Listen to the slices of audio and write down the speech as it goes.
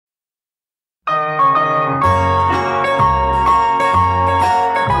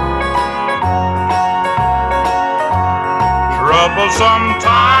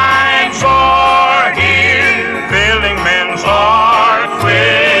sometimes are here, filling men's hearts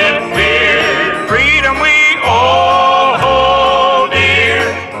with fear. Freedom we all hold dear,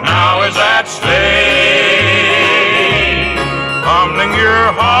 now is at stake. Humbling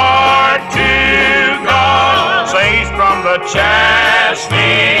your heart to God, safe from the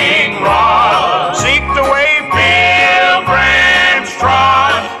chastening rod. Seek the way pilgrims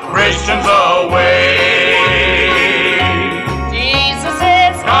trod, Christians away.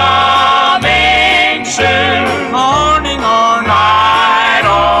 Morning or night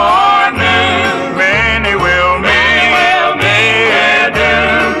or noon, many will meet their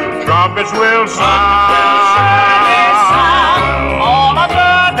doom. Trumpets will sound, all of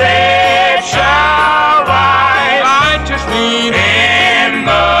the dead shall rise, righteous meet in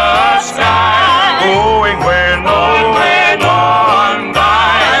the sky, going where no one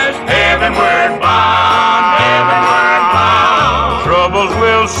dies, heavenward bound, heavenward bound. Troubles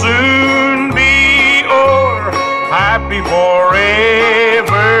will soon be happy forevermore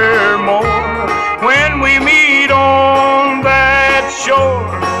when we meet on that shore,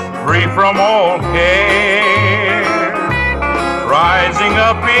 free from all care. Rising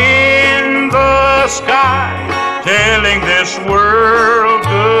up in the sky, telling this world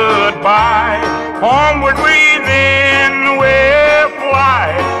goodbye. Onward we then will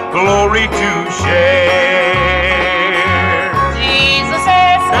fly, glory to share.